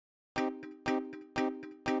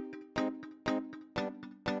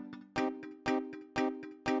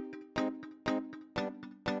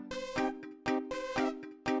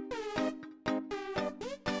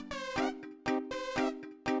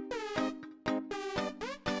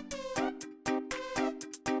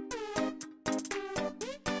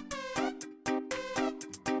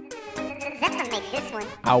Zephyr make this one.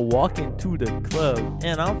 I walk into the club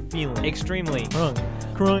and I'm feeling extremely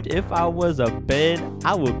crunk. If I was a bed,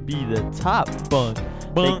 I would be the top bunk.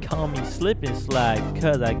 They call me slip and slide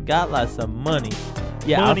cause I got lots of money.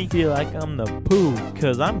 Yeah, I feel like I'm the poo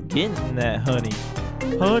cause I'm getting that honey.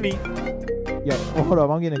 Yo, hold up,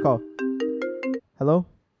 I'm getting a call. Hello?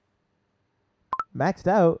 Maxed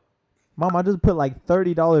out? Mom, I just put like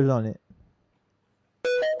 $30 on it.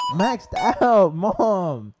 Maxed out,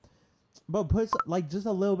 Mom. But put like just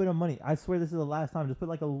a little bit of money. I swear this is the last time. Just put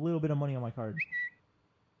like a little bit of money on my card.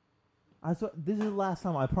 I swear this is the last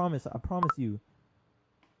time. I promise. I promise you.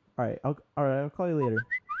 All right. I'll call you later.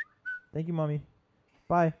 Thank you, Mommy.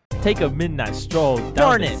 Bye. Take a midnight stroll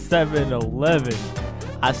down to 7-Eleven.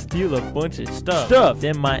 I steal a bunch of stuff.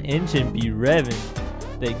 Then my engine be revving.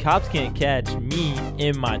 The cops can't catch me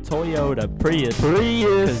in my Toyota Prius.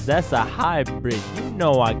 Cause that's a hybrid. You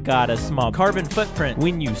know I got a small carbon footprint.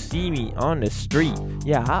 When you see me on the street,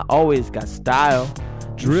 yeah, I always got style.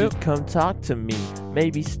 Drip, come talk to me.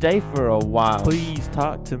 Maybe stay for a while. Please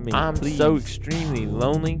talk to me. I'm so extremely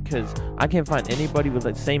lonely cause I can't find anybody with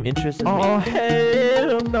the same interests as me. Oh,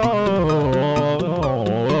 hell no.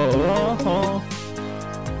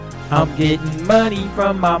 I'm getting money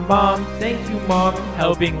from my mom. Thank you, Mom.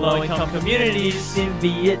 Helping low-income communities in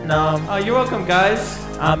Vietnam. Oh, you're welcome, guys.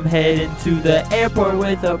 I'm heading to the airport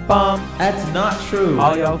with a bomb. That's not true.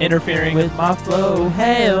 All y'all interfering with my flow.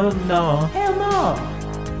 Hell no. Hell no.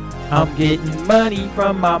 I'm getting money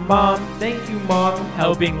from my mom. Thank you, Mom.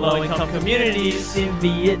 Helping low-income communities in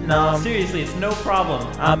Vietnam. Seriously, it's no problem.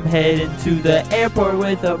 I'm heading to the airport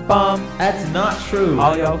with a bomb. That's not true.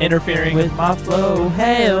 All y'all interfering with my flow.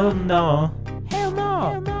 Hell no. Hell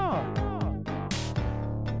no. Hell no.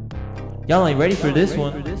 Y'all ain't ready for this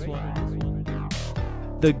one.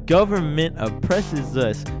 The government oppresses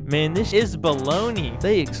us. Man, this is baloney.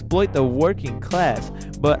 They exploit the working class,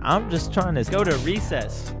 but I'm just trying to go to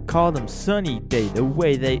recess. Call them sunny day, the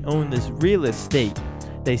way they own this real estate.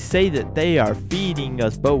 They say that they are feeding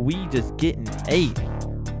us, but we just getting ate.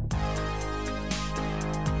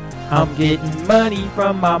 I'm getting money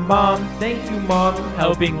from my mom. Thank you, Mom.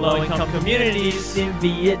 Helping low-income communities in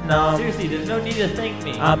Vietnam. Seriously, there's no need to thank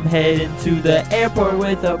me. I'm heading to the airport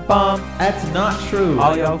with a bomb. That's not true.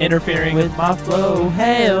 All y'all interfering with my flow.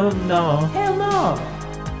 Hell no. Hell no.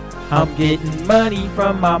 I'm getting money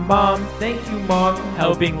from my mom. Thank you, Mom.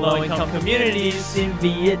 Helping low-income communities in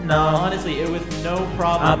Vietnam. Honestly, it was no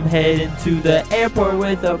problem. I'm heading to the airport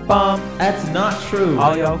with a bomb. That's not true.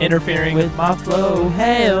 All y'all interfering with my flow.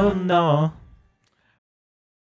 Hell no.